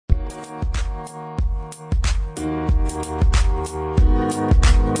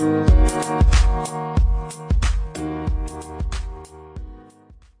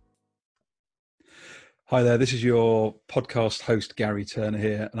Hi there, this is your podcast host, Gary Turner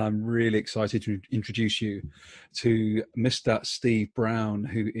here, and I'm really excited to introduce you to Mr. Steve Browne,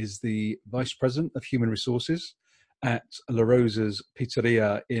 who is the Vice President of Human Resources at Rosa's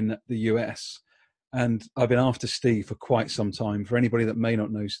Pizzeria in the US. And I've been after Steve for quite some time. For anybody that may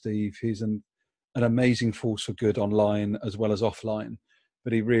not know Steve, he's an amazing force for good online as well as offline,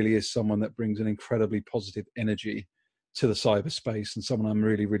 but he really is someone that brings an incredibly positive energy to the cyberspace, and someone I'm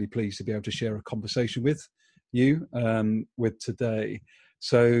really, really pleased to be able to share a conversation with you with today.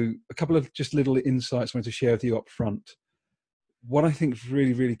 So a couple of just little insights I wanted to share with you up front. What I think is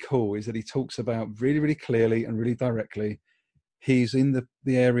really, really cool is that he talks about really, really clearly and really directly. He's in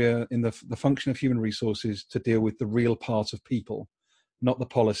the area, in the function of human resources to deal with the real part of people, not the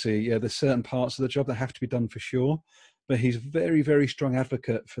policy. Yeah, there's certain parts of the job that have to be done for sure, but he's a very, very strong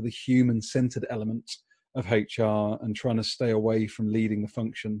advocate for the human-centered element of HR and trying to stay away from leading the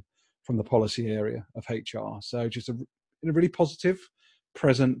function from the policy area of HR. So just in a really positive,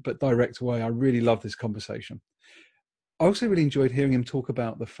 present, but direct way, I really love this conversation. I also really enjoyed hearing him talk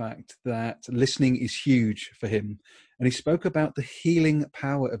about the fact that listening is huge for him. And he spoke about the healing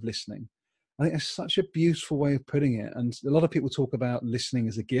power of listening. I think that's such a beautiful way of putting it. And a lot of people talk about listening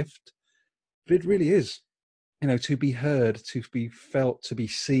as a gift, but it really is, to be heard, to be felt, to be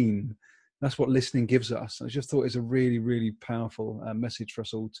seen. That's what listening gives us. I just thought it was a really, really powerful message for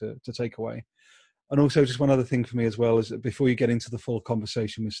us all to take away. And also just one other thing for me as well is that before you get into the full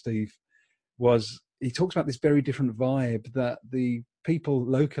conversation with Steve, was he talks about this very different vibe that the people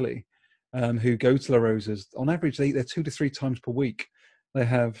locally who go to La Rosa's, on average, they eat there 2 to 3 times per week. They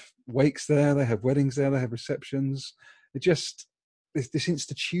have wakes there, they have weddings there, they have receptions. It just, this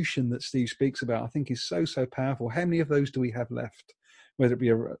institution that Steve speaks about, I think is so, so powerful. How many of those do we have left? Whether it be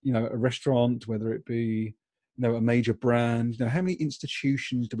a restaurant, whether it be a major brand, how many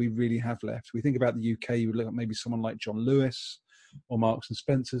institutions do we really have left? We think about the UK, you would look at maybe someone like John Lewis or Marks and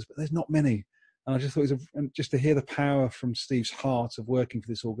Spencer's, but there's not many. And I just thought just to hear the power from Steve's heart of working for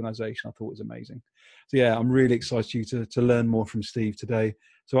this organization, I thought was amazing. So yeah, I'm really excited for you to learn more from Steve today.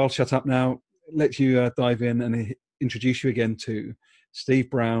 So I'll shut up now, let you dive in and introduce you again to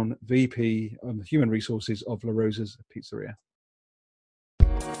Steve Browne, VP of Human Resources of La Rosa's Pizzeria.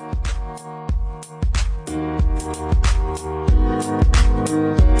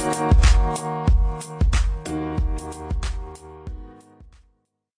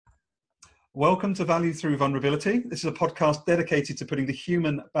 Welcome to Value Through Vulnerability. This is a podcast dedicated to putting the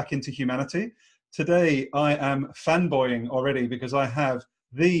human back into humanity. Today, I am fanboying already because I have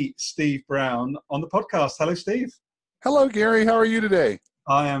the Steve Browne on the podcast. Hello, Steve. Hello, Gary. How are you today?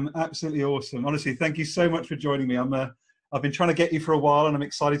 I am absolutely awesome. Honestly, thank you so much for joining me. I've been trying to get you for a while, and I'm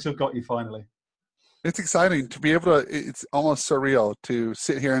excited to have got you finally. It's exciting to be able to, it's almost surreal to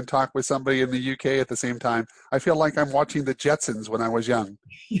sit here and talk with somebody in the UK at the same time. I feel like I'm watching the Jetsons when I was young.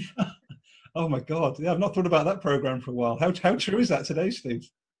 Yeah. Oh my God. Yeah, I've not thought about that program for a while. How true is that today, Steve?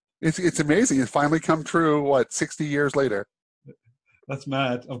 It's amazing. It's finally come true, 60 years later? That's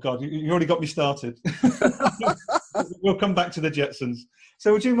mad. Oh God, you already got me started. We'll come back to the Jetsons.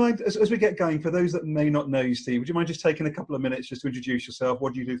 So would you mind, as we get going, for those that may not know you, Steve, would you mind just taking a couple of minutes just to introduce yourself?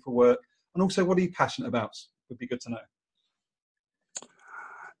 What do you do for work? And also, what are you passionate about? Would be good to know.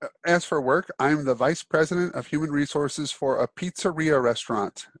 As for work, I'm the Vice President of Human Resources for a pizzeria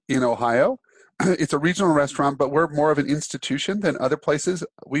restaurant in Ohio. It's a regional restaurant, but we're more of an institution than other places.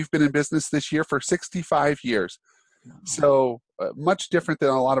 We've been in business this year for 65 years. So much different than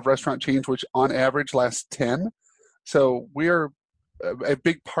a lot of restaurant chains, which on average last 10. So we're a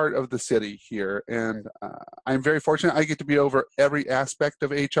big part of the city here. And I'm very fortunate. I get to be over every aspect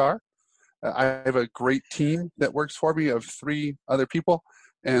of HR. I have a great team that works for me of 3 other people.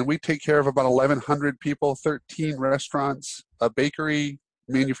 And we take care of about 1,100 people, 13 restaurants, a bakery,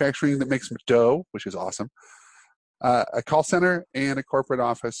 manufacturing that makes dough, which is awesome, a call center, and a corporate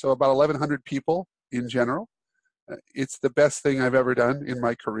office. So about 1,100 people in general. It's the best thing I've ever done in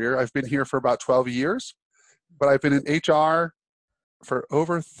my career. I've been here for about 12 years, but I've been in HR for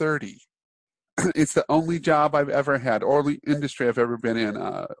over 30. It's the only job I've ever had, or the industry I've ever been in.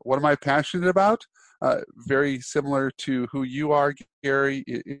 What am I passionate about? Very similar to who you are, Gary,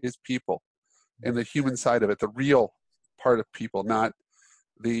 is people and the human side of it, the real part of people, not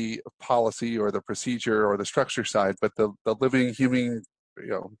the policy or the procedure or the structure side, but the living, human,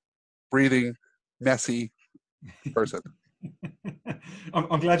 breathing, messy person.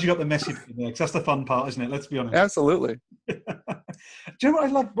 I'm glad you got the message in there, because that's the fun part, isn't it? Let's be honest. Absolutely. Do you know what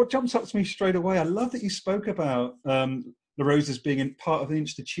I love? What jumps up to me straight away? I love that you spoke about the Rosas being part of an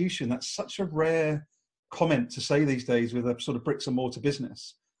institution. That's such a rare comment to say these days with a sort of bricks and mortar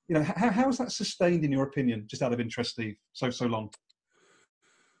business. You know, how is that sustained in your opinion, just out of interest, Steve, so long?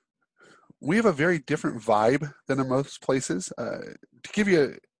 We have a very different vibe than in most places. To give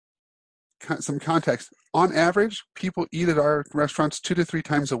you some context, on average, people eat at our restaurants 2 to 3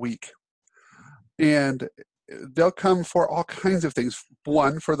 times a week. And they'll come for all kinds of things.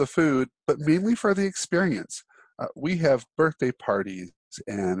 One, for the food, but mainly for the experience. We have birthday parties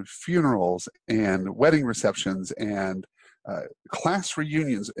and funerals and wedding receptions and class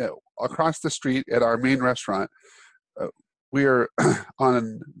reunions across the street at our main restaurant. We're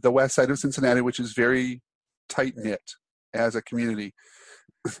on the west side of Cincinnati, which is very tight-knit as a community.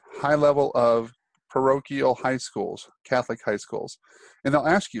 High level of parochial high schools, Catholic high schools. And they'll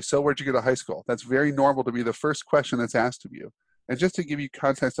ask you, so where'd you go to high school? That's very normal to be the first question that's asked of you. And just to give you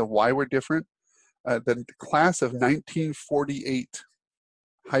context of why we're different, the class of 1948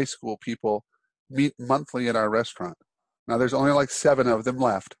 high school people meet monthly at our restaurant. Now there's only like 7 of them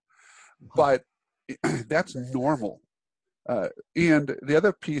left, but that's normal. And the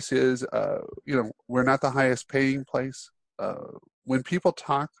other piece is, we're not the highest paying place. When people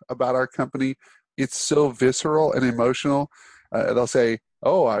talk about our company, it's so visceral and emotional. They'll say,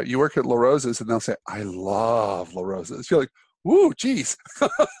 oh, you work at La Rosa's, and they'll say, I love La Rosa's. You're like, woo, geez.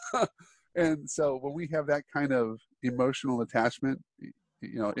 And so when we have that kind of emotional attachment,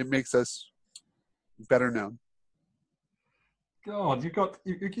 it makes us better known. God, you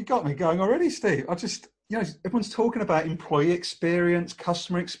got me going already, Steve. Everyone's talking about employee experience,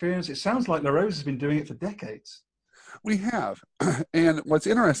 customer experience. It sounds like La Rosa's been doing it for decades. We have. And what's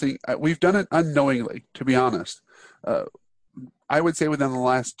interesting, we've done it unknowingly, to be honest. I would say within the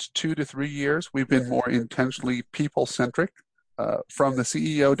last 2 to 3 years, we've been more intentionally people-centric from the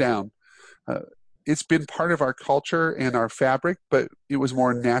CEO down. It's been part of our culture and our fabric, but it was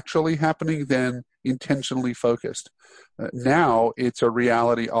more naturally happening than intentionally focused. Now it's a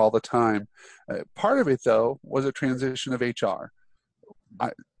reality all the time. Part of it, though, was a transition of HR.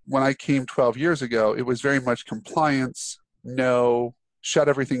 When I came 12 years ago, it was very much compliance, no, shut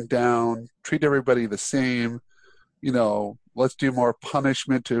everything down, treat everybody the same, let's do more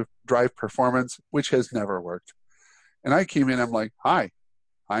punishment to drive performance, which has never worked. And I came in, I'm like, hi,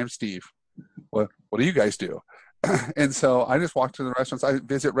 I'm Steve. What do you guys do? And so I just walk to the restaurants. I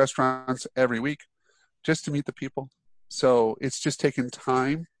visit restaurants every week just to meet the people. So it's just taken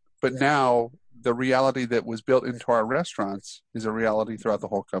time. But now the reality that was built into our restaurants is a reality throughout the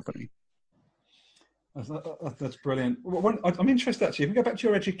whole company. That's brilliant. I'm interested, actually, if we go back to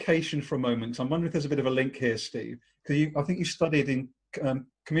your education for a moment, I'm wondering if there's a bit of a link here, Steve. Because I think you studied in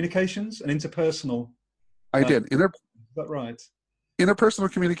communications and interpersonal. I did. Is that right?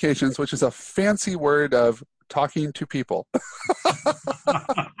 Interpersonal communications, which is a fancy word of talking to people.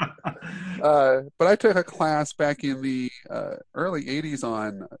 But I took a class back in the early 80s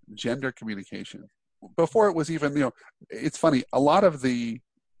on gender communication. Before it was even, it's funny, a lot of the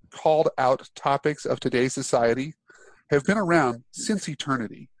called out topics of today's society have been around since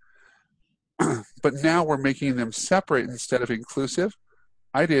eternity. But now we're making them separate instead of inclusive.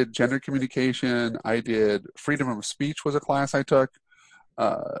 I did gender communication. I did freedom of speech was a class I took.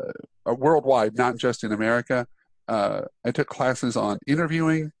 Worldwide, not just in America. I took classes on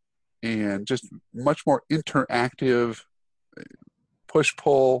interviewing and just much more interactive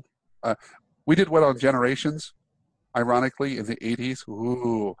push-pull. We did one on generations, ironically, in the 80s.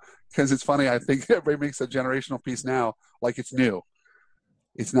 Ooh, because it's funny, I think everybody makes a generational piece now like it's new.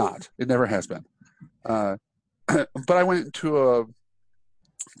 It's not. It never has been. But I went to a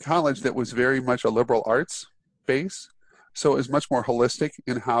college that was very much a liberal arts base. So it was much more holistic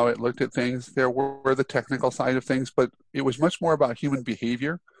in how it looked at things. There were the technical side of things, but it was much more about human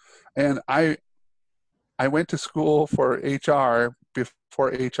behavior. And I went to school for HR before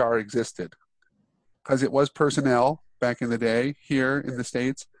HR existed, because it was personnel back in the day here in the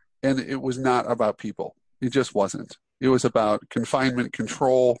States, and it was not about people. It just wasn't. It was about confinement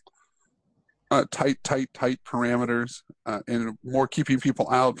control, tight parameters, and more keeping people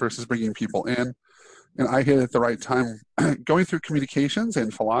out versus bringing people in. And I hit it at the right time. Going through communications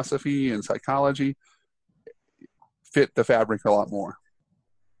and philosophy and psychology fit the fabric a lot more.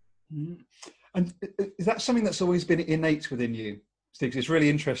 And is that something that's always been innate within you, Steve? It's really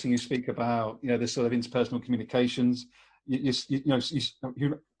interesting you speak about, this sort of interpersonal communications. You've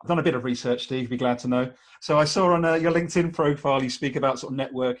done a bit of research, Steve, be glad to know. So I saw on your LinkedIn profile, you speak about sort of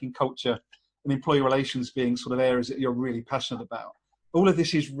networking, culture, and employee relations being sort of areas that you're really passionate about. All of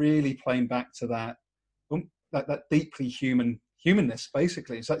this is really playing back to that deeply human humanness,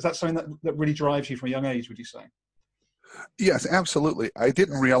 basically. Is that something that really drives you from a young age, would you say? Yes, absolutely. I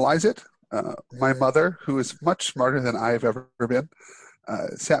didn't realize it. My mother, who is much smarter than I've ever been,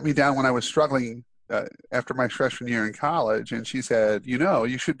 sat me down when I was struggling after my freshman year in college, and she said,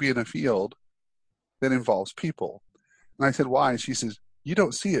 you should be in a field that involves people. And I said, why? She says, you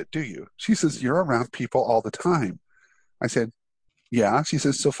don't see it, do you? She says, you're around people all the time. I said, yeah. She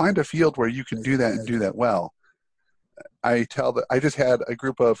says, so find a field where you can do that and do that well. I just had a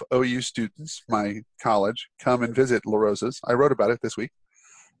group of OU students, my college, come and visit La Rosa's. I wrote about it this week.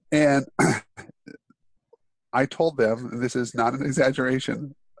 And I told them, and this is not an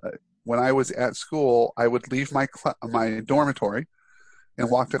exaggeration, when I was at school, I would leave my dormitory and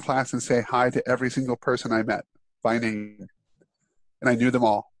walk to class and say hi to every single person I met by name. And I knew them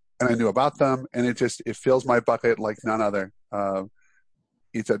all, and I knew about them, and it fills my bucket like none other.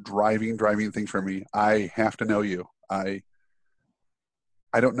 It's a driving thing for me. I have to know you. I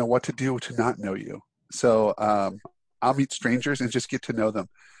don't know what to do to not know you. So I'll meet strangers and just get to know them.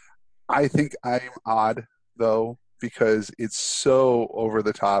 I think I'm odd, though, because it's so over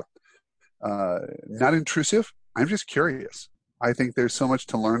the top, not intrusive. I'm just curious. I think there's so much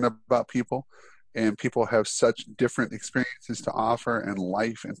to learn about people, and people have such different experiences to offer, and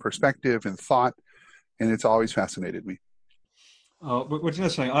life and perspective and thought, and it's always fascinated me. Oh, but what do you know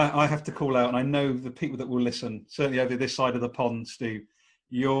something? I have to call out, and I know the people that will listen, certainly over this side of the pond, Steve,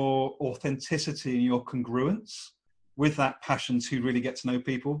 your authenticity and your congruence with that passion to really get to know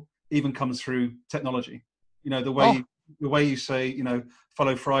people even comes through technology. The Oh, way you say,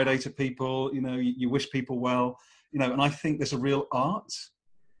 follow Friday to people, you wish people well, and I think there's a real art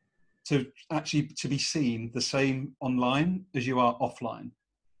to actually to be seen the same online as you are offline.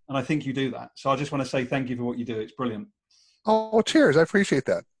 And I think you do that. So I just want to say thank you for what you do. It's brilliant. oh, cheers. I appreciate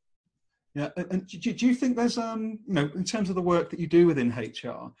that. Yeah. And do you think there's, in terms of the work that you do within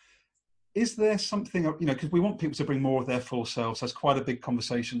HR, is there something, because we want people to bring more of their full selves. That's quite a big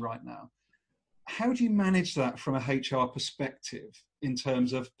conversation right now. How do you manage that from a HR perspective in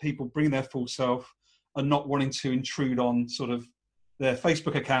terms of people bringing their full self and not wanting to intrude on sort of their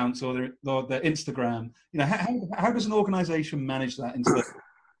Facebook accounts or their Instagram? How does an organization manage that into the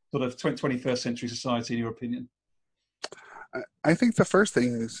sort of 21st century society, in your opinion? I think the first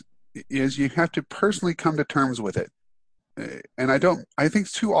thing is you have to personally come to terms with it. And I think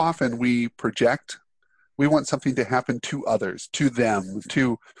too often we project. We want something to happen to others, to them,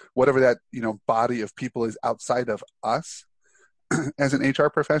 to whatever that, body of people is outside of us. As an HR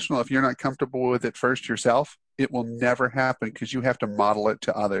professional, if you're not comfortable with it first yourself, it will never happen because you have to model it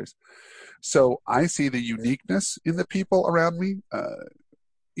to others. So I see the uniqueness in the people around me,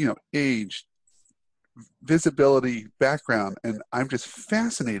 age, visibility, background, and I'm just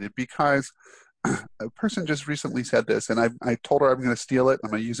fascinated because a person just recently said this, and I told her I'm going to steal it. I'm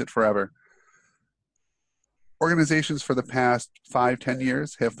going to use it forever. Organizations for the past 5-10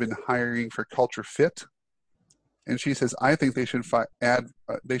 years have been hiring for culture fit, and she says I think they should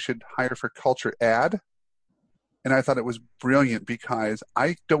they should hire for culture add. And I thought it was brilliant because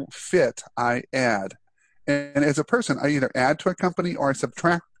I don't fit, I add. And as a person, I either add to a company or I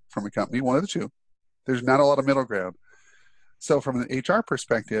subtract from a company, one of the two. There's not a lot of middle ground. So from an HR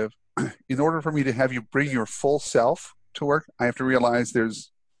perspective, in order for me to have you bring your full self to work, I have to realize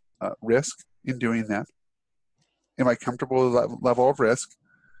there's risk in doing that. Am I comfortable with that level of risk?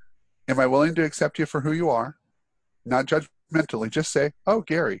 Am I willing to accept you for who you are? Not judgmentally, just say, oh,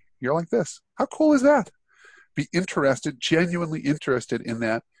 Gary, you're like this. How cool is that? Be interested, genuinely interested in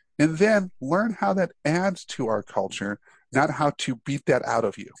that, and then learn how that adds to our culture, not how to beat that out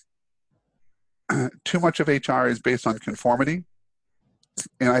of you. Too much of HR is based on conformity,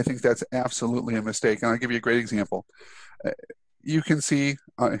 and I think that's absolutely a mistake. And I'll give you a great example. You can see,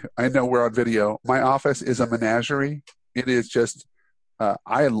 I know we're on video, my office is a menagerie. It is just,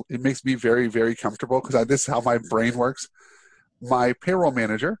 it makes me very, very comfortable because this is how my brain works. My payroll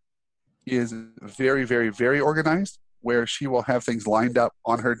manager is very, very, very organized, where she will have things lined up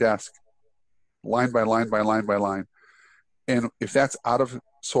on her desk, line by line by line by line. And if that's out of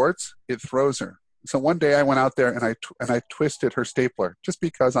sorts, it throws her. So one day I went out there and I twisted her stapler just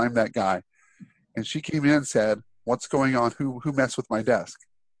because I'm that guy. And she came in and said, "What's going on? Who messed with my desk?"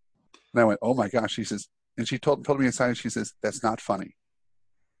 And I went, "Oh my gosh." She says, and she told me aside. She says, "That's not funny."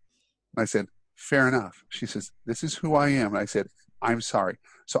 And I said, "Fair enough." She says, "This is who I am." And I said, "I'm sorry."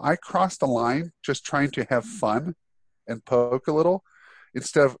 So I crossed the line just trying to have fun and poke a little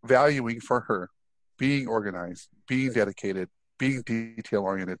instead of valuing for her being organized, being dedicated, being detail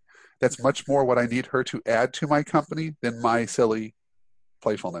oriented. That's much more what I need her to add to my company than my silly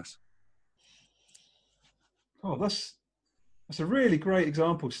playfulness. Oh, that's That's a really great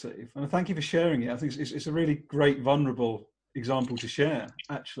example, Steve, and thank you for sharing it. I think it's a really great, vulnerable example to share,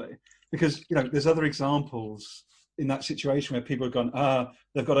 actually, because there's other examples in that situation where people have gone,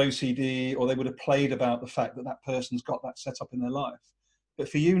 they've got OCD, or they would have played about the fact that that person's got that set up in their life. But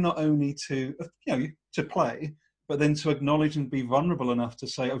for you not only to to play, but then to acknowledge and be vulnerable enough to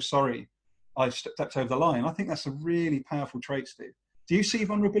say, "Oh, sorry, I stepped over the line." I think that's a really powerful trait, Steve. Do you see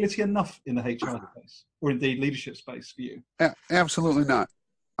vulnerability enough in the HR space, or indeed leadership space for you? Absolutely not.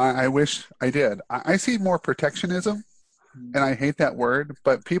 I wish I did. I see more protectionism, and I hate that word,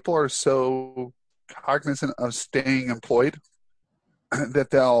 but people are so cognizant of staying employed that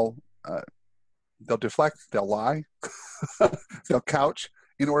they'll deflect, they'll lie, they'll couch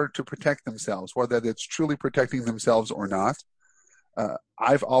in order to protect themselves, whether it's truly protecting themselves or not.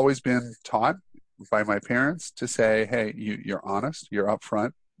 I've always been taught by my parents to say, hey, you're honest, you're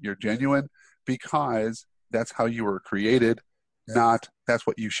upfront, you're genuine, because that's how you were created, not that's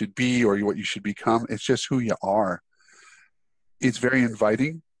what you should be or what you should become. It's just who you are. It's very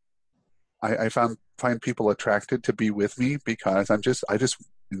inviting. I find people attracted to be with me because I just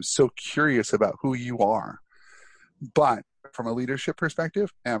am so curious about who you are. But from a leadership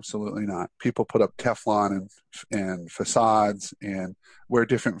perspective, absolutely not. People put up Teflon and facades and wear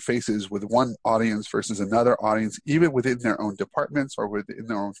different faces with one audience versus another audience, even within their own departments or within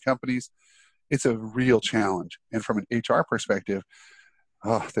their own companies. It's a real challenge. And from an HR perspective,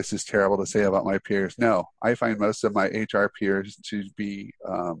 oh, this is terrible to say about my peers. No, I find most of my HR peers to be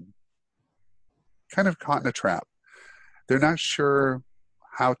kind of caught in a trap. They're not sure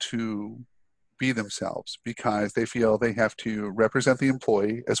how to be themselves because they feel they have to represent the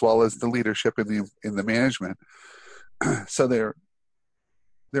employee as well as the leadership in the management. So they're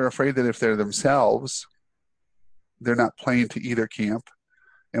afraid that if they're themselves, they're not playing to either camp.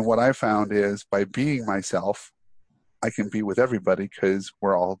 And what I found is by being myself, I can be with everybody because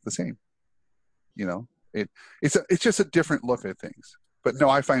we're all the same. It's just a different look at things. But no,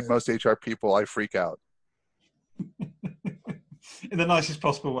 I find most HR people, I freak out. In the nicest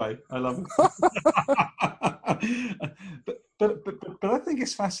possible way. I love it. but I think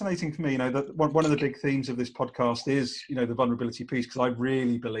it's fascinating for me, that one of the big themes of this podcast is, the vulnerability piece, because I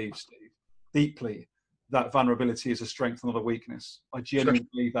really believe, Steve, deeply, that vulnerability is a strength, not a weakness. I genuinely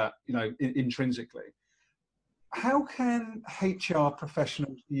believe that, intrinsically. How can HR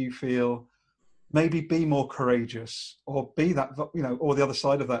professionals, do you feel, maybe be more courageous, or be that, or the other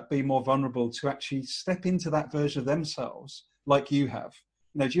side of that, be more vulnerable to actually step into that version of themselves like you have?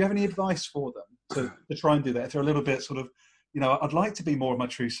 Do you have any advice for them to try and do that? If they're a little bit sort of, I'd like to be more of my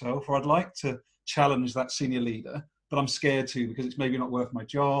true self, or I'd like to challenge that senior leader, but I'm scared to because it's maybe not worth my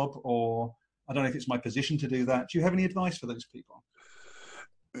job, or I don't know if it's my position to do that. Do you have any advice for those people?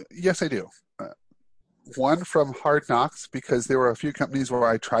 Yes, I do. One from Hard Knocks, because there were a few companies where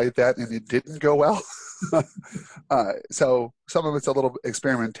I tried that and it didn't go well. So some of it's a little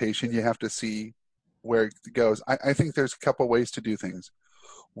experimentation. You have to see where it goes. I think there's a couple ways to do things.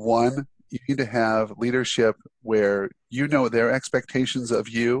 One, you need to have leadership where their expectations of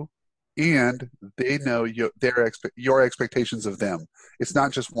you and they know your expectations of them. It's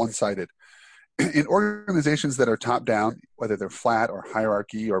not just one-sided. In organizations that are top down, whether they're flat or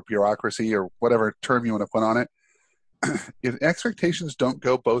hierarchy or bureaucracy or whatever term you want to put on it, if expectations don't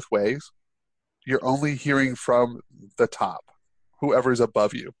go both ways, you're only hearing from the top, whoever's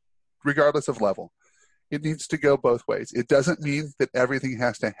above you, regardless of level. It needs to go both ways. It doesn't mean that everything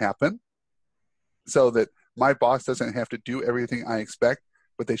has to happen so that my boss doesn't have to do everything I expect,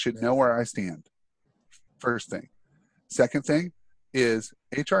 but they should know where I stand. First thing. Second thing is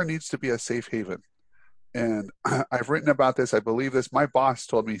HR needs to be a safe haven. And I've written about this. I believe this. My boss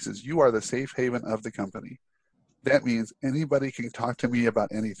told me, he says, you are the safe haven of the company. That means anybody can talk to me about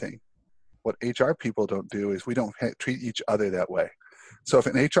anything. What HR people don't do is we don't treat each other that way. So if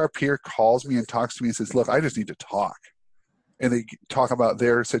an HR peer calls me and talks to me and says, look, I just need to talk, and they talk about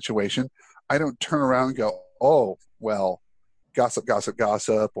their situation, I don't turn around and go, oh, well, gossip, gossip,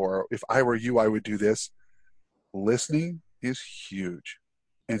 gossip, or if I were you, I would do this. Listening is huge.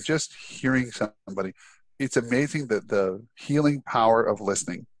 And just hearing somebody, it's amazing that the healing power of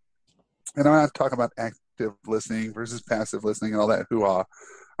listening. And I'm not talking about active listening versus passive listening and all that hoo-ha.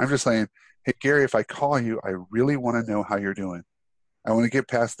 I'm just saying, hey, Gary, if I call you, I really want to know how you're doing. I want to get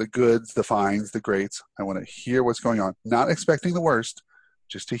past the goods, the fines, the greats. I want to hear what's going on. Not expecting the worst,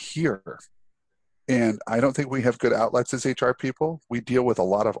 just to hear. And I don't think we have good outlets as HR people. We deal with a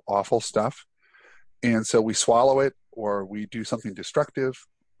lot of awful stuff. And so we swallow it, or we do something destructive.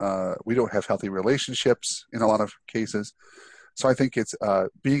 We don't have healthy relationships in a lot of cases. So I think it's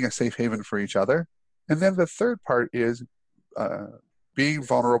being a safe haven for each other. And then the third part is being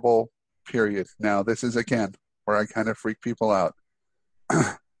vulnerable, period. Now, this is, again, where I kind of freak people out.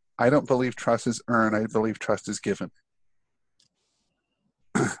 I don't believe trust is earned. I believe trust is given.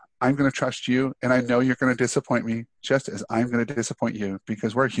 I'm going to trust you, and I know you're going to disappoint me just as I'm going to disappoint you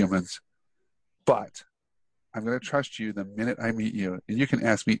because we're humans. But I'm going to trust you the minute I meet you, and you can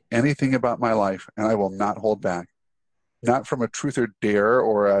ask me anything about my life, and I will not hold back. Not from a truth or dare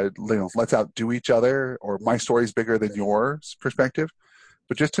or a, let's outdo each other or my story's bigger than yours perspective,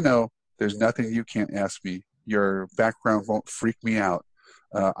 but just to know there's nothing you can't ask me. Your background won't freak me out.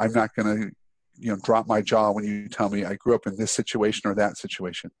 I'm not going to drop my jaw when you tell me I grew up in this situation or that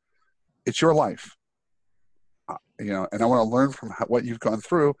situation. It's your life, and I want to learn from what you've gone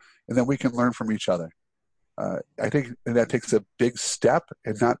through, and then we can learn from each other. I think that takes a big step,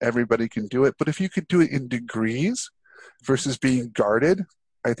 and not everybody can do it. But if you could do it in degrees versus being guarded,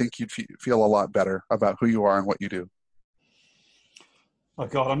 I think you'd feel a lot better about who you are and what you do. Oh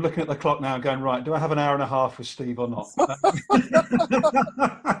God, I'm looking at the clock now, going, right, do I have an hour and a half with Steve or not?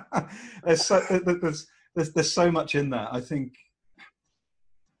 there's so much in that. I think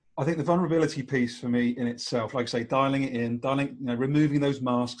the vulnerability piece for me in itself, like I say, dialing it in, removing those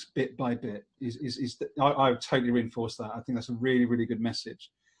masks bit by bit I would totally reinforce that. I think that's a really, really good message.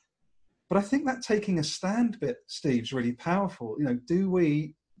 But I think that taking a stand bit, Steve's really powerful. Do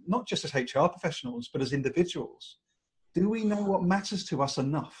we, not just as HR professionals, but as individuals, do we know what matters to us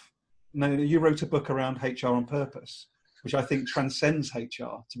enough? You wrote a book around HR on purpose, which I think transcends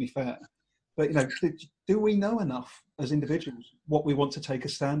HR, to be fair. But, do we know enough as individuals what we want to take a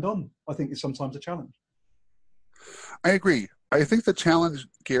stand on? I think it's sometimes a challenge. I agree. I think the challenge,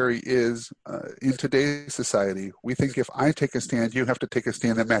 Gary, is in today's society, we think if I take a stand, you have to take a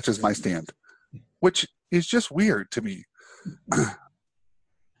stand that matches my stand, which is just weird to me.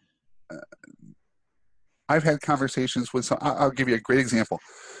 I've had conversations with I'll give you a great example.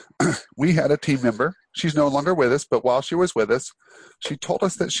 We had a team member. She's no longer with us, but while she was with us, she told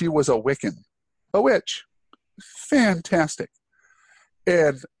us that she was a Wiccan, a witch. Fantastic.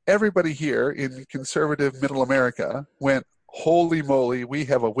 And everybody here in conservative middle America went, holy moly, we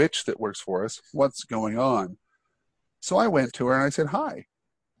have a witch that works for us. What's going on? So I went to her and I said, hi,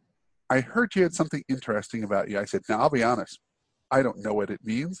 I heard you had something interesting about you. I said, now I'll be honest, I don't know what it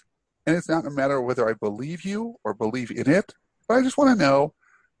means. And it's not a matter of whether I believe you or believe in it, but I just want to know,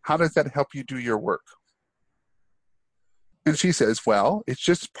 how does that help you do your work? And she says, well, it's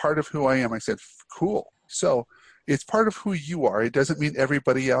just part of who I am. I said, cool. So it's part of who you are. It doesn't mean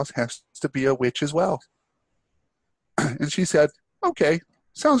everybody else has to be a witch as well. And she said, okay,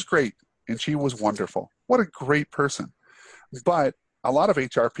 sounds great. And she was wonderful. What a great person. But a lot of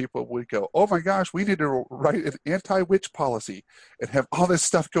HR people would go, oh my gosh, we need to write an anti-witch policy and have all this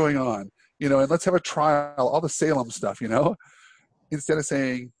stuff going on, and let's have a trial, all the Salem stuff, instead of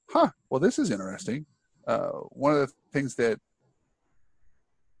saying, well, this is interesting. One of the things that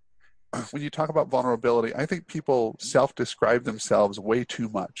when you talk about vulnerability, I think people self-describe themselves way too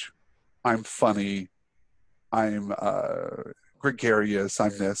much. I'm funny. I'm gregarious.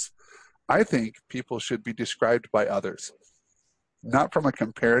 I'm this. I think people should be described by others, not from a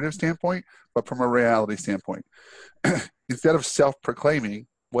comparative standpoint, but from a reality standpoint. Instead of self-proclaiming,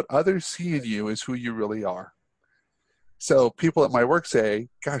 what others see in you is who you really are. So people at my work say,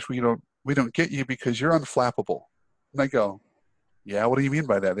 gosh, we don't get you because you're unflappable. And I go, yeah, what do you mean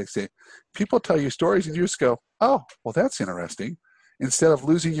by that? They say, people tell you stories and you just go, oh, well, that's interesting. Instead of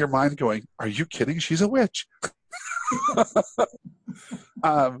losing your mind going, are you kidding? She's a witch.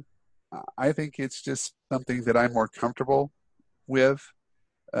 I think it's just something that I'm more comfortable with.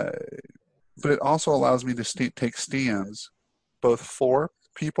 But it also allows me to take stands both for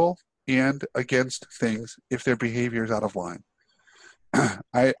people and against things if their behavior is out of line.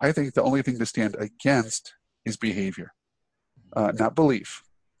 I think the only thing to stand against is behavior, not belief.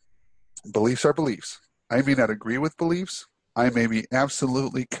 Beliefs are beliefs. I may not agree with beliefs. I may be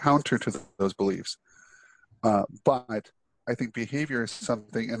absolutely counter to those beliefs. But I think behavior is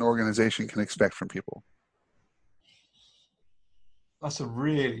something an organization can expect from people. That's a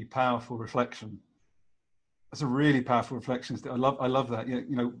really powerful reflection. That's a really powerful reflection. I love that.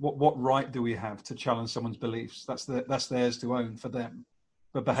 What right do we have to challenge someone's beliefs? That's theirs to own for them.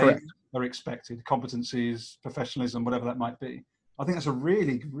 But behaviors are expected, competencies, professionalism, whatever that might be. I think that's a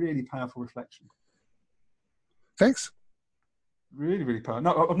really, really powerful reflection. Thanks. Really, really powerful.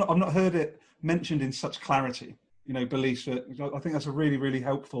 No, I've not heard it mentioned in such clarity. Beliefs. I think that's a really, really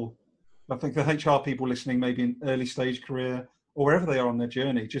helpful. I think the HR people listening, maybe in early stage career or wherever they are on their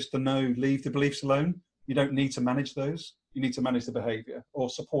journey, just to know, leave the beliefs alone. You don't need to manage those. You need to manage the behavior or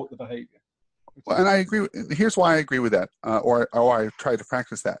support the behavior. Well, and I agree. Here's why I agree with that, or I try to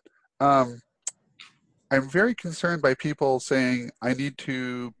practice that. Um, I'm very concerned by people saying I need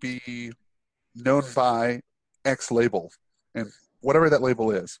to be known by X label and whatever that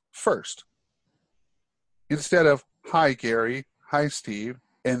label is first, instead of hi Gary, hi Steve,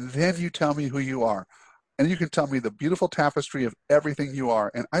 and then you tell me who you are, and you can tell me the beautiful tapestry of everything you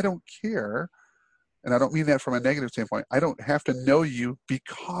are, and I don't care. And I don't mean that from a negative standpoint. I don't have to know you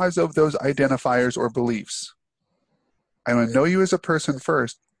because of those identifiers or beliefs. I want to know you as a person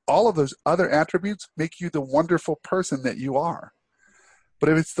first. All of those other attributes make you the wonderful person that you are. But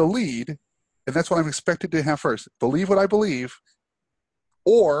if it's the lead, and that's what I'm expected to have first, believe what I believe,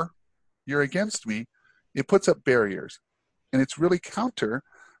 or you're against me, it puts up barriers. And it's really counter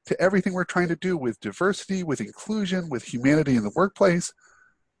to everything we're trying to do with diversity, with inclusion, with humanity in the workplace.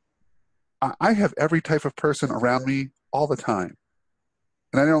 I have every type of person around me all the time.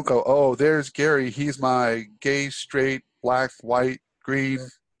 And I don't go, oh, there's Gary. He's my gay, straight, black, white, green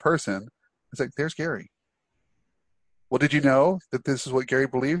person. It's like, there's Gary. Well, did you know that this is what Gary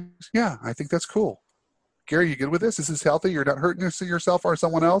believes? Yeah, I think that's cool. Gary, you good with this? Is this healthy? You're not hurting yourself or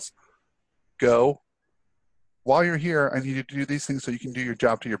someone else? Go. While you're here, I need you to do these things so you can do your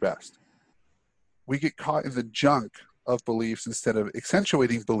job to your best. We get caught in the junk of beliefs instead of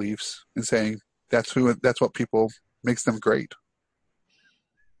accentuating beliefs and saying that's what people makes them great.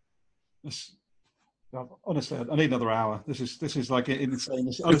 This, honestly, I need another hour. This is like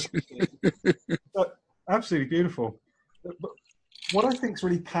insane. Honestly, absolutely beautiful. But what I think is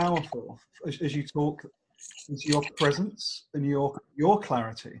really powerful as you talk is your presence and your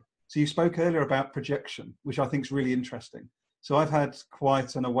clarity. So you spoke earlier about projection, which I think is really interesting. So I've had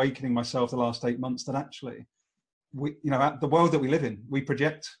quite an awakening myself the last 8 months that actually the world that we live in, we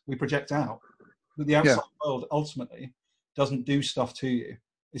project out. But the Yeah, outside world ultimately doesn't do stuff to you.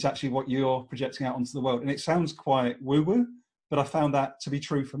 It's actually what you're projecting out onto the world. And it sounds quite woo-woo, but I found that to be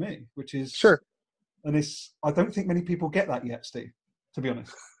true for me, which is, sure. and it's, I don't think many people get that yet, Steve, to be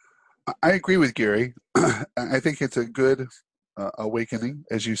honest. I agree with Gary. I think it's a good awakening,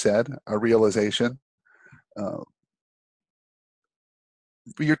 as you said, a realization. Uh,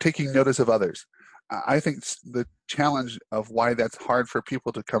 you're taking notice of others. I think the challenge of why that's hard for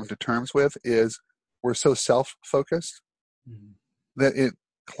people to come to terms with is we're so self-focused Mm. that it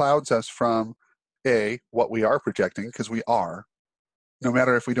clouds us from what we are projecting, because we are, no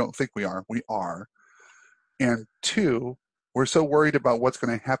matter if we don't think we are, and two, we're so worried about what's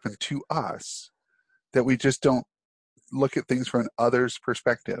going to happen to us that we just don't look at things from an other's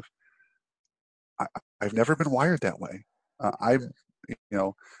perspective. I, I've never been wired that way. I'm,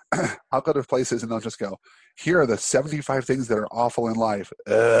 I'll go to places and they'll just go, here are the 75 things that are awful in life.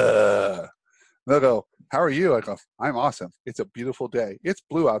 They'll go, how are you? I go, I'm awesome. It's a beautiful day. It's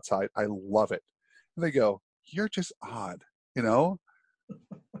blue outside. I love it. And they go, you're just odd, you know?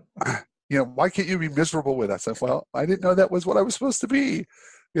 Why can't you be miserable with us? Well, I didn't know that was what I was supposed to be.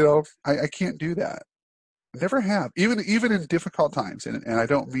 I can't do that. Never have, even in difficult times. And I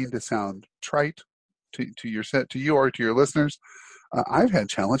don't mean to sound trite to you or to your listeners. I've had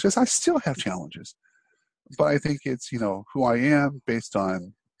challenges. I still have challenges, but I think it's who I am based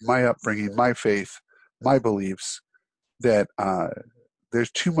on my upbringing, my faith, my beliefs. That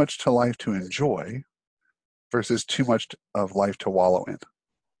there's too much to life to enjoy versus too much of life to wallow in.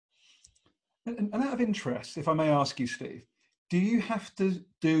 And out of interest, if I may ask you, Steve, do you have to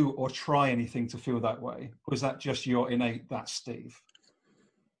do or try anything to feel that way? Or is that just your innate, that's Steve?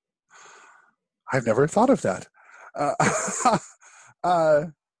 I've never thought of that. Uh,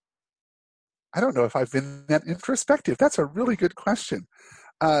 I don't know if I've been that introspective. That's a really good question.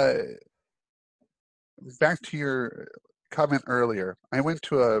 Uh, Back to your comment earlier, I went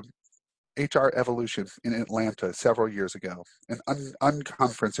to a HR Evolution in Atlanta several years ago, an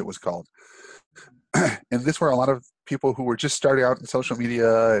unconference it was called. And this were a lot of people who were just starting out in social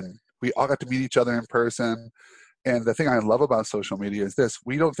media, and we all got to meet each other in person. And the thing I love about social media is this: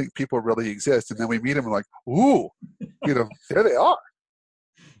 we don't think people really exist, and then we meet them and like, ooh, there they are.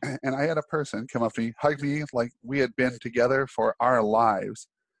 And I had a person come up to me, hug me like we had been together for our lives.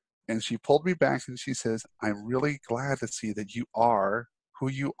 And she pulled me back and she says, I'm really glad to see that you are who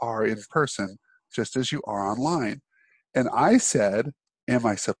you are in person, just as you are online. And I said, am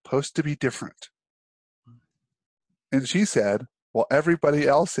I supposed to be different? And she said, well, everybody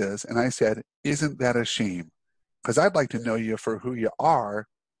else is. And I said, isn't that a shame? Because I'd like to know you for who you are,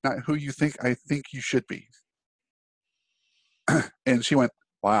 not who you think I think you should be. And she went,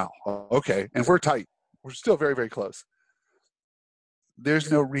 wow, okay. And we're tight. We're still very, very close.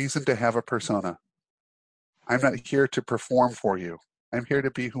 There's no reason to have a persona. I'm not here to perform for you. I'm here to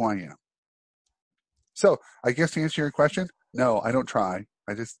be who I am. So I guess to answer your question, no, I don't try.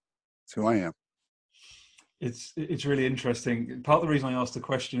 It's who I am. It's really interesting. Part of the reason I asked the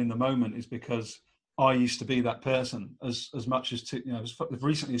question in the moment is because I used to be that person as much as as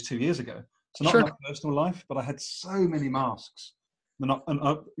recently as 2 years ago. So not in Sure. my personal life, but I had so many masks. I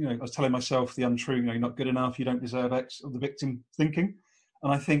was telling myself the untrue. You're not good enough. You don't deserve X, of the victim thinking.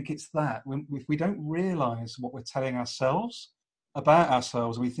 And I think it's that if we don't realise what we're telling ourselves about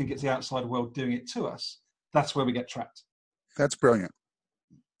ourselves, and we think it's the outside world doing it to us, that's where we get trapped. That's brilliant.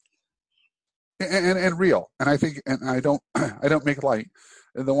 And real. And I think, and I don't, I don't make light.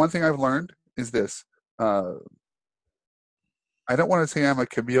 The one thing I've learned is this. Uh, I don't want to say I'm a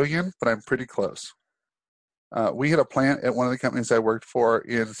chameleon, but I'm pretty close. We had a plant at one of the companies I worked for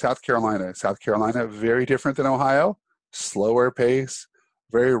in South Carolina. South Carolina, very different than Ohio, slower pace,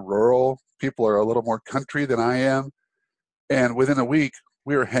 very rural. People are a little more country than I am. And within a week,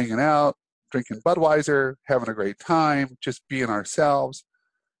 we were hanging out, drinking Budweiser, having a great time, just being ourselves.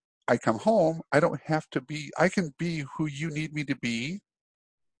 I come home, I don't have to be, I can be who you need me to be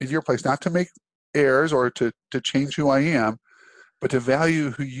in your place, not to make errors or to change who I am, but to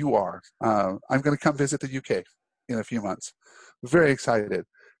value who you are. I'm going to come visit the UK in a few months. Very excited.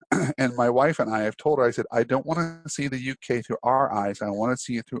 And my wife and I have told her, I said, I don't want to see the UK through our eyes. I want to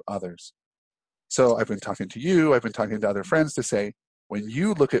see it through others. So I've been talking to you. I've been talking to other friends to say, when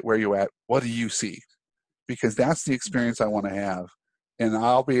you look at where you're at, what do you see? Because that's the experience I want to have. And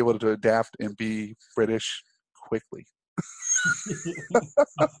I'll be able to adapt and be British quickly.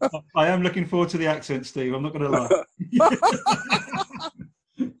 I am looking forward to the accent, Steve. I'm not going to lie.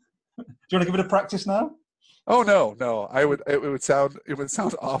 Do you want to give it a practice now? Oh no! It would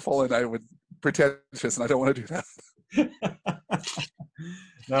sound awful, and I would pretentious, and I don't want to do that.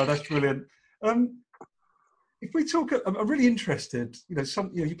 No, that's brilliant. If we talk, I'm really interested.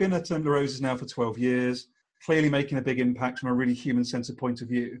 You've been at Rosa's now for 12 years, clearly making a big impact from a really human-centered point of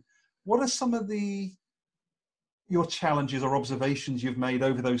view. What are some of your challenges or observations you've made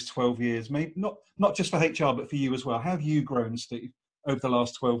over those 12 years? Maybe not just for HR, but for you as well. How have you grown, Steve, over the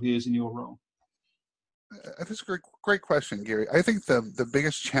last 12 years in your role? That's a great question, Gary. I think the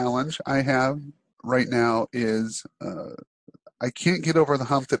biggest challenge I have right now is I can't get over the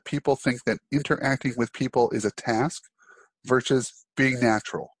hump that people think that interacting with people is a task versus being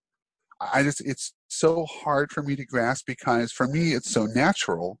natural. It's so hard for me to grasp because for me it's so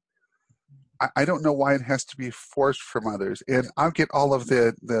natural. I don't know why it has to be forced from others. And I'll get all of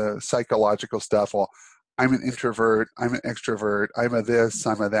the psychological stuff. Well, I'm an introvert, I'm an extrovert, I'm a this,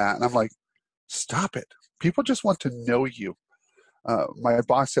 I'm a that. And I'm like, stop it. People just want to know you. My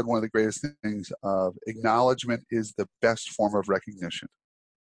boss said one of the greatest things of acknowledgement is the best form of recognition.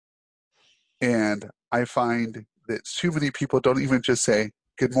 And I find that too many people don't even just say,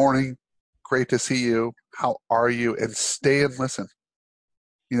 good morning, great to see you, how are you, and stay and listen.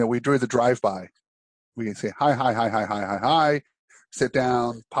 We do the drive-by. We can say, hi, hi, hi, hi, hi, hi, hi, sit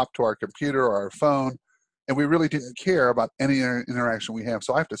down, pop to our computer or our phone, and we really didn't care about any interaction we have.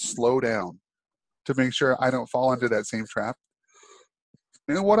 So I have to slow down to make sure I don't fall into that same trap.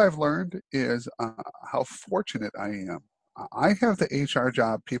 And what I've learned is how fortunate I am. I have the HR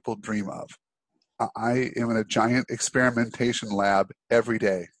job people dream of. I am in a giant experimentation lab every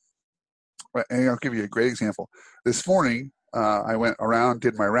day. And I'll give you a great example. This morning, I went around,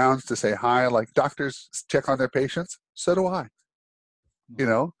 did my rounds to say hi, like doctors check on their patients. So do I, you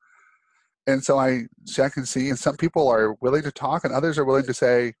know? And so I check and see, and some people are willing to talk and others are willing to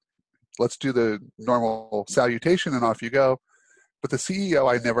say, let's do the normal salutation and off you go. But the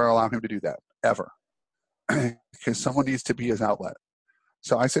CEO, I never allow him to do that, ever, because someone needs to be his outlet.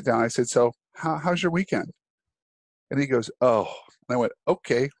 So I sit down, I said, so how's your weekend? And he goes, oh. And I went,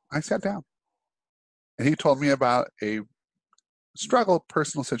 okay. I sat down. And he told me about a struggle,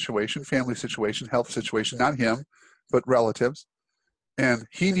 personal situation, family situation, health situation, not him, but relatives. And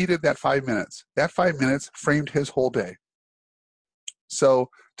he needed that 5 minutes. That 5 minutes framed his whole day. So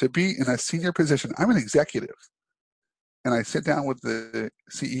to be in a senior position, I'm an executive. And I sit down with the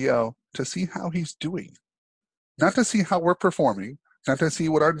CEO to see how he's doing. Not to see how we're performing, not to see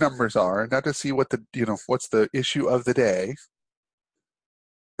what our numbers are, not to see what what's the issue of the day.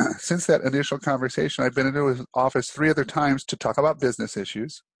 Since that initial conversation, I've been into his office 3 other times to talk about business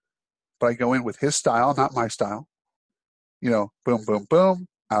issues. But I go in with his style, not my style. Boom, boom, boom,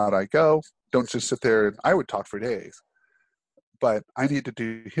 out I go. Don't just sit there and I would talk for days. But I need to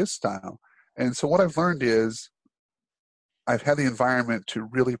do his style. And so what I've learned is I've had the environment to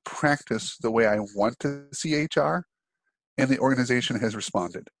really practice the way I want to see HR, and the organization has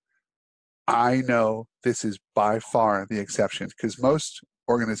responded. I know this is by far the exception because most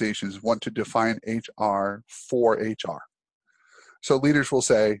organizations want to define HR for HR. So leaders will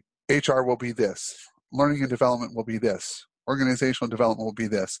say, HR will be this, learning and development will be this, organizational development will be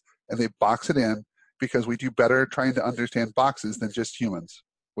this, and they box it in because we do better trying to understand boxes than just humans,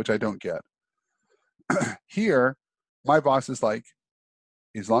 which I don't get. Here, my boss is like,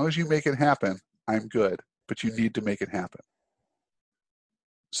 as long as you make it happen, I'm good, but you need to make it happen.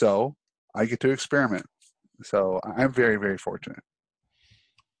 So I get to experiment. So I'm very, very fortunate.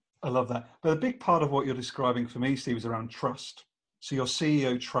 I love that. But a big part of what you're describing for me, Steve, is around trust. So your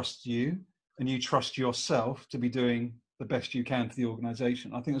CEO trusts you and you trust yourself to be doing the best you can for the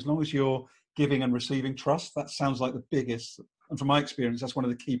organization. I think as long as you're giving and receiving trust, that sounds like the biggest, and from my experience, that's one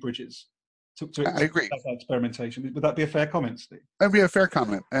of the key bridges to I agree. that experimentation. Would that be a fair comment, Steve? That'd be a fair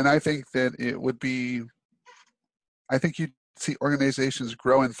comment. And I think that it would be, I think you'd see organizations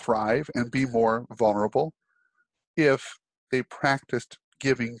grow and thrive and be more vulnerable if they practiced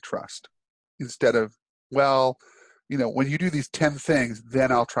giving trust instead of, well, when you do these 10 things,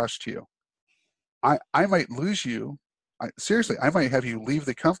 then I'll trust you. I might lose you. Seriously, I might have you leave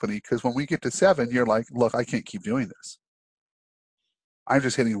the company because when we get to 7, you're like, look, I can't keep doing this. I'm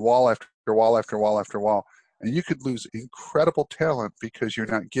just hitting wall after wall after wall after wall. And you could lose incredible talent because you're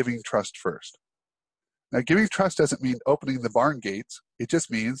not giving trust first. Now, giving trust doesn't mean opening the barn gates. It just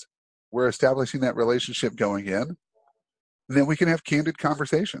means we're establishing that relationship going in. And then we can have candid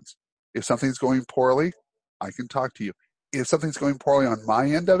conversations. If something's going poorly, I can talk to you. If something's going poorly on my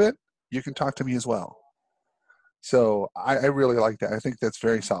end of it, you can talk to me as well. So I really like that. I think that's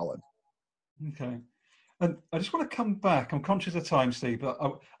very solid. Okay. And I just want to come back. I'm conscious of time, Steve, but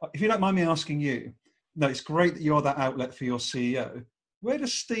if you don't mind me asking you, no, it's great that you're that outlet for your CEO. Where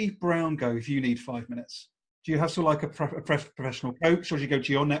does Steve Browne go if you need 5 minutes? Do you have sort of like a professional coach, or do you go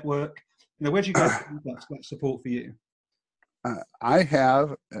to your network? Where do you go for that support for you? I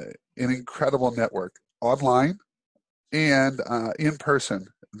have an incredible network online and in person.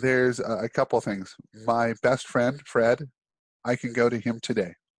 There's a couple of things. My best friend, Fred, I can go to him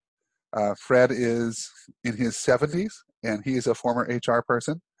today. Fred is in his 70s, and he is a former HR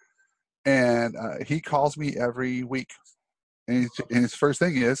person. And he calls me every week. And his first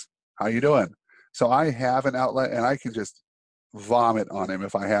thing is, how you doing? So I have an outlet, and I can just vomit on him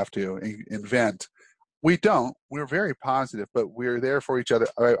if I have to and vent. We don't. We're very positive, but we're there for each other.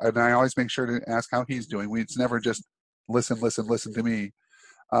 And I always make sure to ask how he's doing. It's never just listen to me.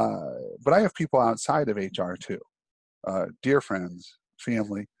 But I have people outside of HR too, dear friends,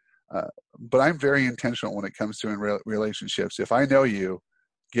 family. But I'm very intentional when it comes to relationships. If I know you,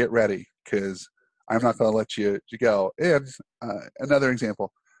 get ready because I'm not going to let you go. And another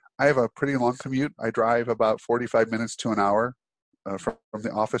example, I have a pretty long commute. I drive about 45 minutes to an hour from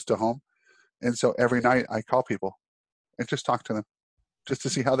the office to home. And so every night I call people and just talk to them just to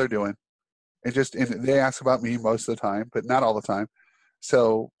see how they're doing. And they ask about me most of the time, but not all the time.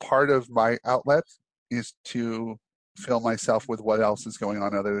 So part of my outlet is to fill myself with what else is going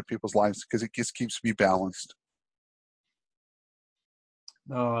on in other people's lives because it just keeps me balanced.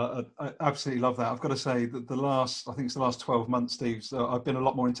 No, I absolutely love that. I've got to say that I think it's the last 12 months, Steve, so I've been a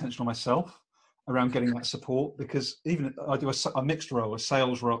lot more intentional myself around getting that support because even I do a mixed role, a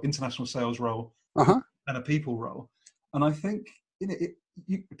sales role, international sales role, and a people role. And I think,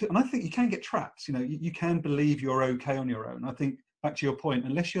 you can get trapped. You can believe you're okay on your own. I think back to your point,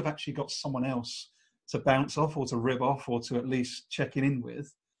 unless you've actually got someone else to bounce off or to rib off or to at least check in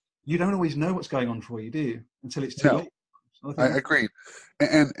with, you don't always know what's going on for you, do you? Until it's too late. I agree.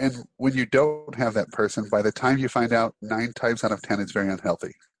 And when you don't have that person, by the time you find out, 9 times out of 10, it's very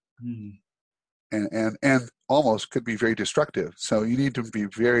unhealthy. And almost could be very destructive. So you need to be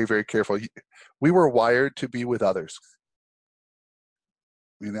very, very careful. We were wired to be with others.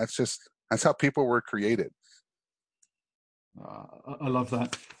 I mean, that's how people were created. I love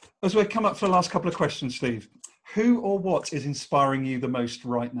that. As we come up for the last couple of questions, Steve, who or what is inspiring you the most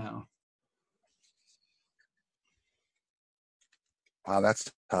right now? Wow,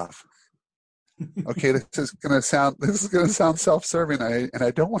 that's tough. Okay, this is going to sound self-serving, and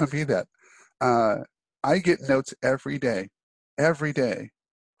I don't want to be that. I get notes every day,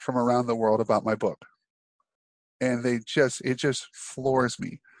 from around the world about my book, and it just floors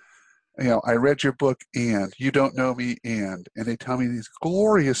me. I read your book, and you don't know me, and they tell me these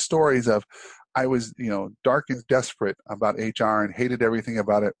glorious stories of I was dark and desperate about HR and hated everything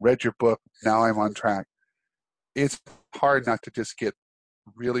about it. Read your book, now I'm on track. It's hard not to just get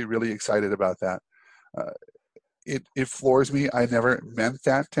really, really excited about that. It floors me. I never meant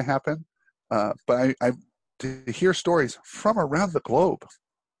that to happen, but I to hear stories from around the globe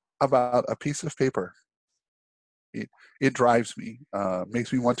about a piece of paper. it drives me,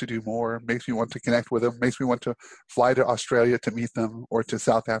 makes me want to do more, makes me want to connect with them, makes me want to fly to Australia to meet them, or to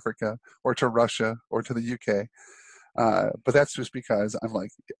South Africa, or to Russia, or to the UK. But that's just because I'm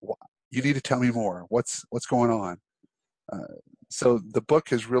like, you need to tell me more. What's going on? So the book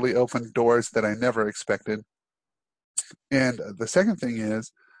has really opened doors that I never expected. And the second thing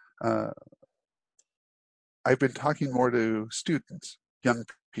is, uh, I've been talking more to students, young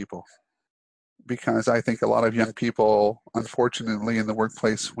people, because I think a lot of young people, unfortunately, in the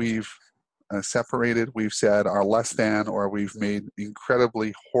workplace, we've separated, we've said are less than, or we've made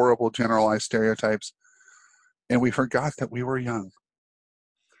incredibly horrible generalized stereotypes, and we forgot that we were young.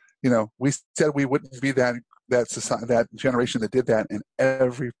 We said we wouldn't be that society, that generation that did that, and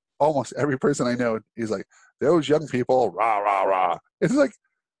almost every person I know is like, those young people, rah rah rah. It's like,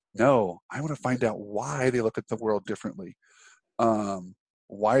 no, I want to find out why they look at the world differently.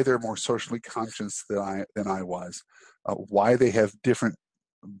 Why they're more socially conscious than I was, why they have different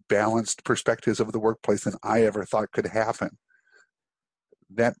balanced perspectives of the workplace than I ever thought could happen.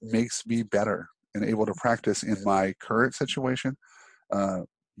 That makes me better and able to practice in my current situation.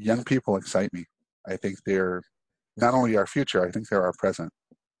 Young people excite me. I think they're not only our future, I think they're our present.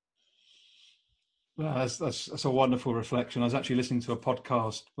 Well, that's a wonderful reflection. I was actually listening to a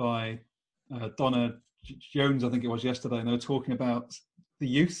podcast by Donna Jones, I think it was yesterday, and they were talking about the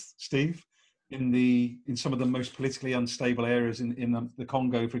youth, Steve, in some of the most politically unstable areas in the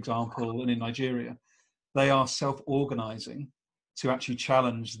Congo, for example, and in Nigeria. They are self-organizing to actually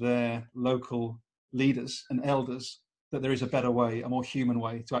challenge their local leaders and elders that there is a better way, a more human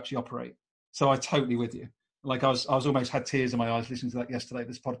way to actually operate. So I totally with you. Like I was almost had tears in my eyes listening to that yesterday,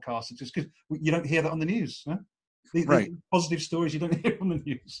 this podcast. It's just because you don't hear that on the news. Huh? Right. The positive stories you don't hear on the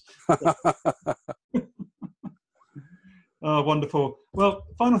news. Oh, wonderful. Well,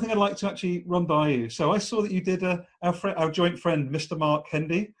 final thing I'd like to actually run by you. So I saw that you did our joint friend, Mr. Mark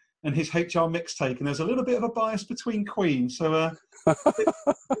Hendy, and his HR mixtape, and there's a little bit of a bias between Queen. So a bit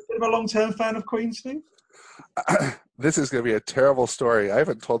of a long-term fan of Queen, Steve? This is going to be a terrible story. I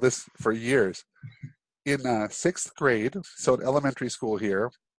haven't told this for years. In sixth grade, so at elementary school here,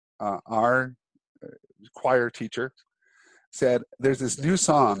 our choir teacher said, there's this new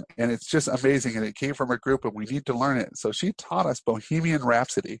song and it's just amazing and it came from a group and we need to learn it. So she taught us Bohemian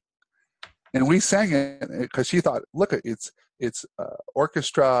Rhapsody, and we sang it because she thought, look, it's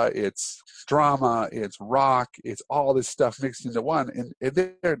orchestra, it's drama, it's rock, it's all this stuff mixed into one. And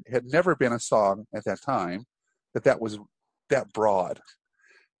there had never been a song at that time that was that broad.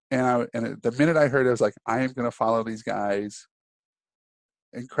 And the minute I heard it, I was like, I am going to follow these guys.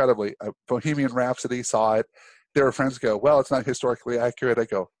 Incredibly, Bohemian Rhapsody, saw it. There were friends go, well, it's not historically accurate. I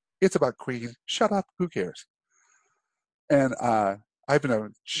go, it's about Queen. Shut up. Who cares? And I've been a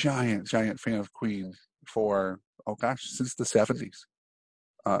giant fan of Queen for, since the 70s.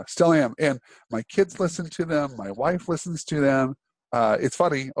 Still am. And my kids listen to them. My wife listens to them. It's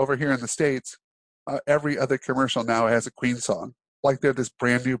funny, over here in the States, every other commercial now has a Queen song. Like they're this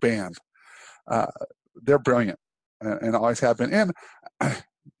brand new band. They're brilliant and always have been. And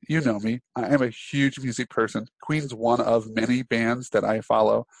you know me, I am a huge music person. Queen's one of many bands that I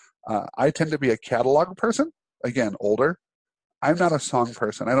follow. I tend to be a catalog person, again, older. I'm not a song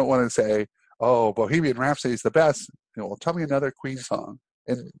person. I don't want to say, oh, Bohemian Rhapsody is the best. Well, tell me another Queen song.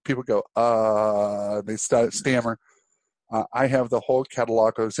 And people go, they stammer. I have the whole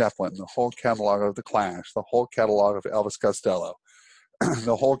catalog of Zeppelin, the whole catalog of The Clash, the whole catalog of Elvis Costello,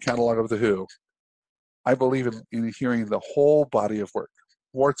 the whole catalog of The Who. I believe in hearing the whole body of work,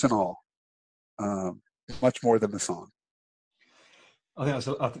 warts and all, much more than the song. I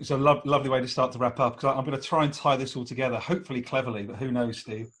think it's a lovely way to start to wrap up, because I'm going to try and tie this all together, hopefully cleverly, but who knows,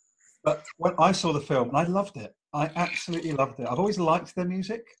 Steve. But when I saw the film, and I loved it. I absolutely loved it. I've always liked their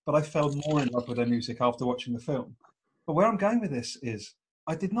music, but I fell more in love with their music after watching the film. But where I'm going with this is,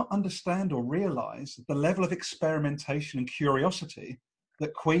 I did not understand or realize the level of experimentation and curiosity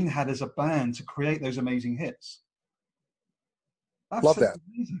that Queen had as a band to create those amazing hits. Love that.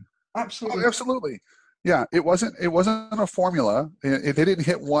 Amazing. Absolutely. Oh, absolutely. Yeah, it wasn't a formula. They didn't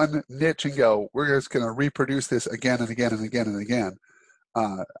hit one niche and go, we're just going to reproduce this again and again and again and again.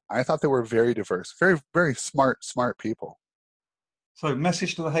 I thought they were very diverse, very, very smart people. So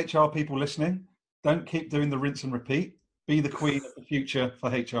message to the HR people listening, don't keep doing the rinse and repeat. Be the queen of the future for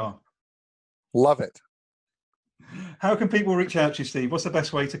HR. Love it. How can people reach out to you, Steve? What's the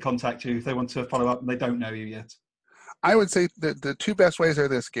best way to contact you if they want to follow up and they don't know you yet? I would say the two best ways are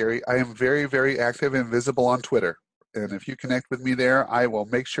this, Gary. I am very, very active and visible on Twitter. And if you connect with me there, I will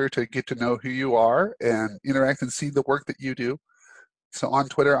make sure to get to know who you are and interact and see the work that you do. So on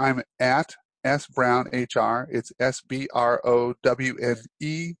Twitter, I'm at S Browne HR. It's SBROWNEHR,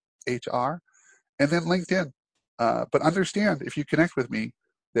 and then LinkedIn. But understand, if you connect with me,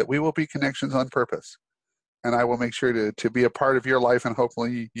 that we will be connections on purpose, and I will make sure to be a part of your life, and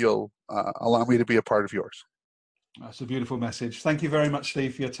hopefully you'll allow me to be a part of yours. That's a beautiful message. Thank you very much,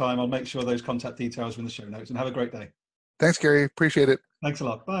 Steve, for your time. I'll make sure those contact details are in the show notes, and have a great day. Thanks, Gary. Appreciate it. Thanks a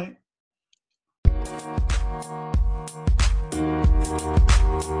lot. Bye.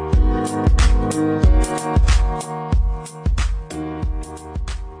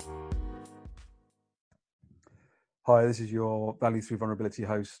 Hi, this is your Value Through Vulnerability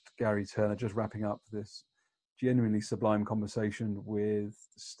host, Gary Turner, just wrapping up this genuinely sublime conversation with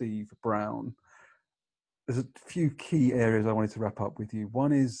Steve Browne. There's a few key areas I wanted to wrap up with you.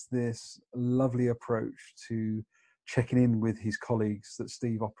 One is this lovely approach to checking in with his colleagues that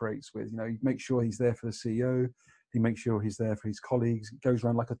Steve operates with. You know, he makes sure he's there for the CEO. He makes sure he's there for his colleagues. He goes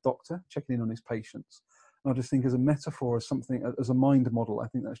around like a doctor, checking in on his patients. And I just think as a metaphor, as something, as a mind model, I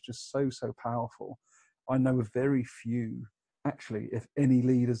think that's just so, so powerful. I know of very few, actually, if any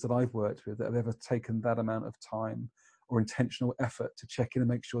leaders that I've worked with that have ever taken that amount of time or intentional effort to check in and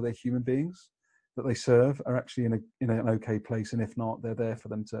make sure they're human beings that they serve are actually in an okay place, and if not, they're there for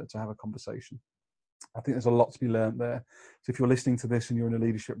them to have a conversation. I think there's a lot to be learned there. So if you're listening to this and you're in a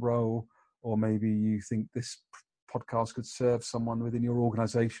leadership role, or maybe you think this podcast could serve someone within your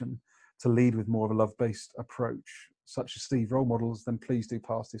organization to lead with more of a love-based approach, such as Steve role models, then please do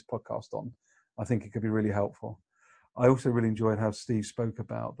pass this podcast on. I think it could be really helpful. I also really enjoyed how Steve spoke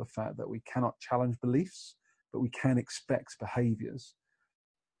about the fact that we cannot challenge beliefs, but we can expect behaviors.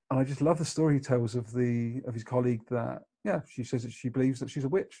 And I just love the story he tells of his colleague that, she says that she believes that she's a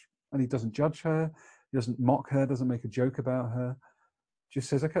witch, and he doesn't judge her, he doesn't mock her, doesn't make a joke about her, just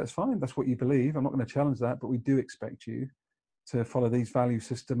says, okay, that's fine, that's what you believe, I'm not going to challenge that, but we do expect you to follow these value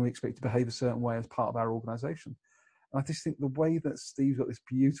system, we expect you to behave a certain way as part of our organization. And I just think the way that Steve's got this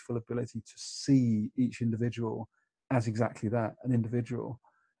beautiful ability to see each individual as exactly that, an individual,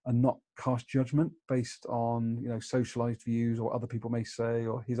 and not cast judgment based on, you know, socialized views or other people may say,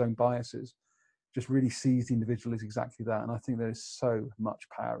 or his own biases, just really sees the individual as exactly that. And I think there is so much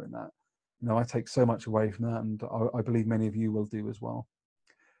power in that. You know, I take so much away from that, and I believe many of you will do as well.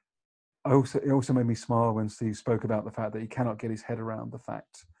 It also made me smile when Steve spoke about the fact that he cannot get his head around the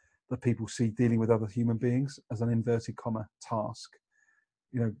fact that people see dealing with other human beings as an inverted comma task.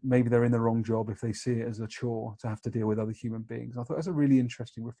 You know, maybe they're in the wrong job if they see it as a chore to have to deal with other human beings. I thought that's a really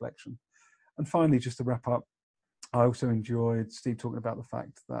interesting reflection. And finally, just to wrap up, I also enjoyed Steve talking about the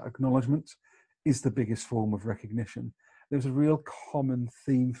fact that acknowledgement is the biggest form of recognition. There's a real common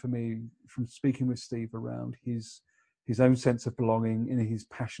theme for me from speaking with Steve around his own sense of belonging, and his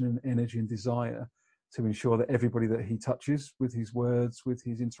passion and energy and desire to ensure that everybody that he touches with his words, with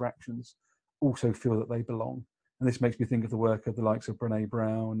his interactions, also feel that they belong. And this makes me think of the work of the likes of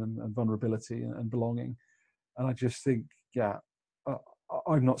Browne and vulnerability and belonging. And I just think,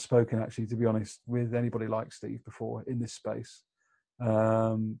 I've not spoken actually, to be honest, with anybody like Steve before in this space,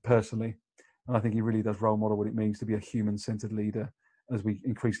 personally. And I think he really does role model what it means to be a human-centered leader as we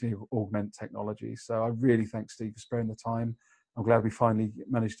increasingly augment technology. So I really thank Steve for sparing the time. I'm glad we finally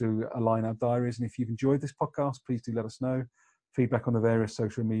managed to align our diaries. And if you've enjoyed this podcast, please do let us know. Feedback on the various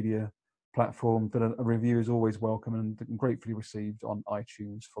social media platform, but a review is always welcome and gratefully received on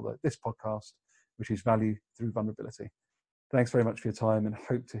iTunes for this podcast, which is Value Through Vulnerability. Thanks very much for your time, and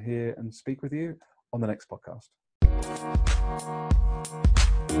hope to hear and speak with you on the next podcast.